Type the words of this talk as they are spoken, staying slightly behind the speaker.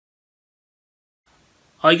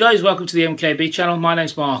Hi guys, welcome to the MKB channel. My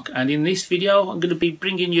name's Mark, and in this video I'm going to be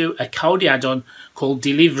bringing you a Kodi add-on called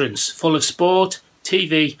Deliverance, full of sport,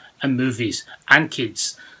 TV and movies and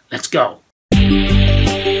kids. Let's go.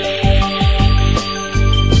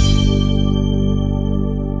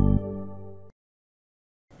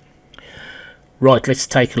 Right, let's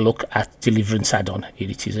take a look at Deliverance add-on.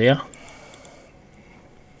 Here it is here.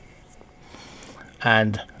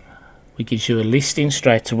 And we gives you a listing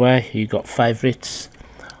straight away. You've got favourites,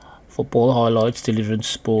 football highlights, Deliverance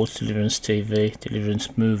sports, Deliverance TV,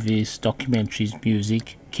 Deliverance movies, documentaries,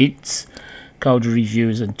 music, kids, Kodi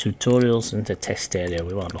reviews and tutorials, and the test area.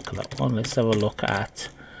 We won't look at that one. Let's have a look at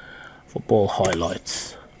football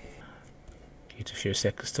highlights. Give it a few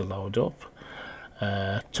seconds to load up.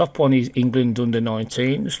 Top one is England under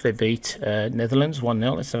 19s. They beat Netherlands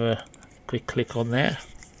 1-0. Let's have a quick click on there.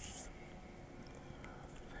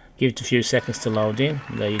 Give it a few seconds to load in.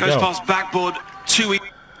 There you go. Goes past backboard 2.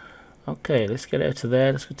 Okay, let's get out of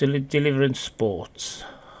there. Let's go to Deliverance Sports.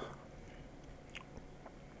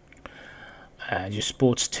 And your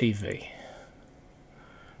sports TV.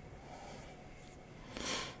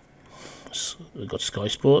 So we've got Sky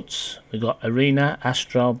Sports. We've got Arena,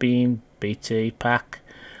 Astro, Beam, BT, Pack,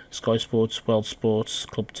 Sky Sports, World Sports,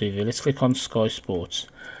 Club TV. Let's click on Sky Sports.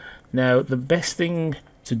 Now, the best thing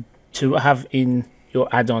to have in your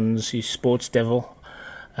add-ons is Sports Devil,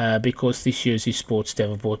 because this uses Sports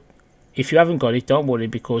Devil. But if you haven't got it, don't worry,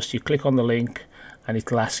 because you click on the link and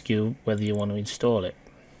it'll ask you whether you want to install it.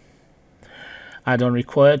 Add-on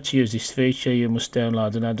required. To use this feature, you must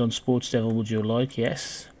download an add-on. Sports Devil, would you like?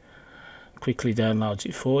 Yes. Quickly downloads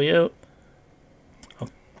it for you.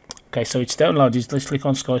 Okay, so it's downloaded. Let's click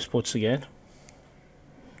on Sky Sports again.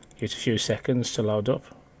 Give it a few seconds to load up.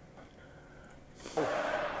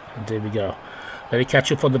 And there we go. Let it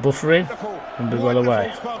catch up on the buffering and be well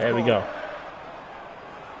away. There we go.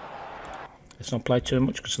 Let's not play too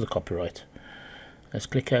much because of the copyright. Let's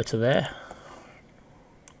click out of there.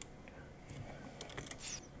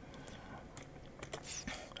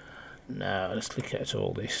 Now let's click out of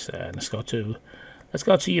all this. Let's go to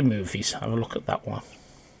your movies. Have a look at that one.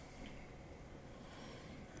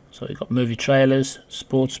 So you've got movie trailers,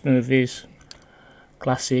 sports movies,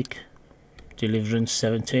 classic, Deliverance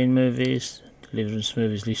 17 movies, Deliverance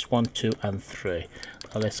movies list 1, 2 and 3.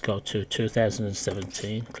 Now let's go to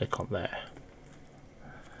 2017. Click on there.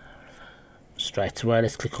 Straight away,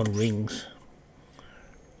 let's click on Rings.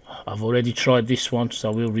 I've already tried this one,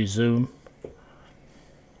 so we'll resume.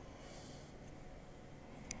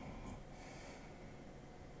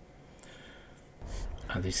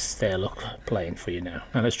 And it's there, look, playing for you now.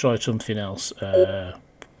 Now let's try something else.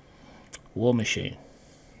 War Machine.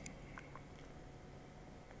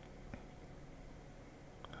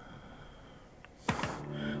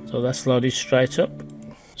 So that's loaded straight up.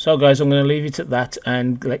 So guys, I'm going to leave it at that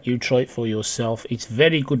and let you try it for yourself. It's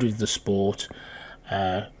very good with the sport.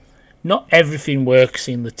 Not everything works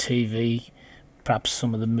in the TV. Perhaps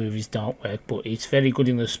some of the movies don't work, but it's very good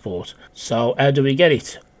in the sport. So how do we get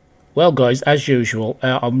it? Well guys, as usual,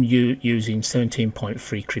 I'm using 17.3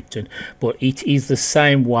 Krypton, but it is the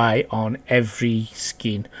same way on every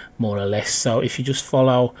skin, more or less. So if you just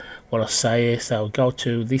follow what I say here, so go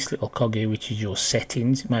to this little cog here, which is your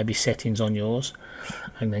settings. It may be settings on yours,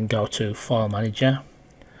 and then go to File Manager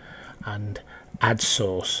and Add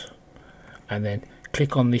Source, and then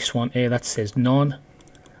click on this one here that says None,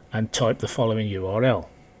 and type the following URL: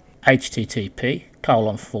 http://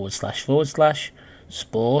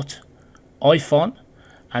 sport iPhone,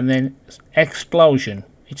 and then explosion.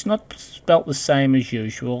 It's not spelt the same as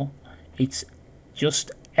usual, it's just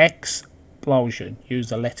explosion. Use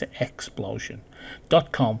the letter explosion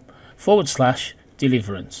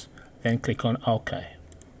 .com/deliverance, then click on OK.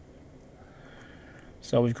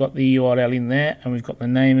 So we've got the URL in there and we've got the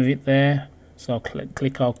name of it there, so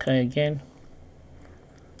click OK again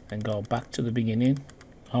and go back to the beginning,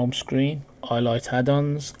 home screen, highlight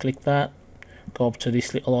add-ons, click that. Go up to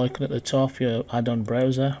this little icon at the top, your add-on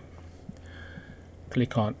browser.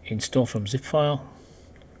 Click on Install from zip file.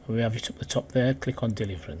 We have it up the top there. Click on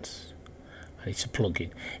Deliverance. And it's a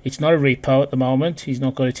plugin. It's not a repo at the moment. He's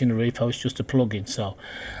not got it in a repo. It's just a plugin. So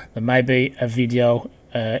there may be a video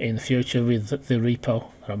in the future with the repo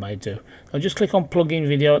that I may do. I'll just click on plugin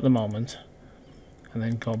video at the moment. And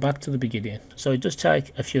then go back to the beginning. So it does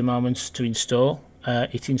take a few moments to install.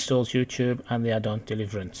 It installs YouTube and the add-on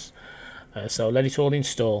Deliverance. So let it all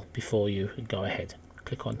install before you go ahead.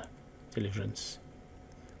 Click on Deliverance.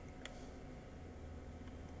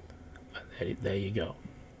 And there you go.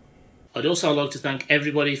 I'd also like to thank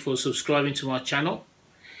everybody for subscribing to my channel.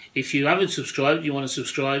 If you haven't subscribed, you want to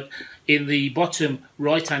subscribe, in the bottom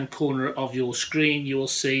right hand corner of your screen you will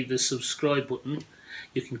see the subscribe button.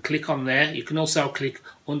 You can click on there. You can also click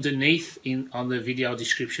underneath on the video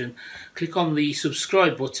description. Click on the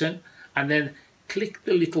subscribe button and then click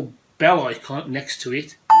the little bell icon next to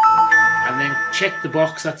it, and then check the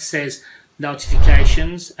box that says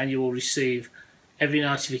notifications, and you will receive every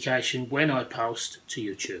notification when I post to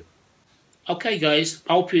YouTube. Okay guys,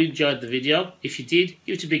 I hope you enjoyed the video. If you did,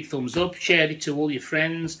 give it a big thumbs up, share it to all your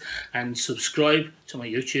friends and subscribe to my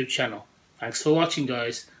YouTube channel. Thanks for watching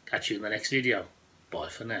guys. Catch you in the next video. Bye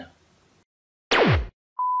for now.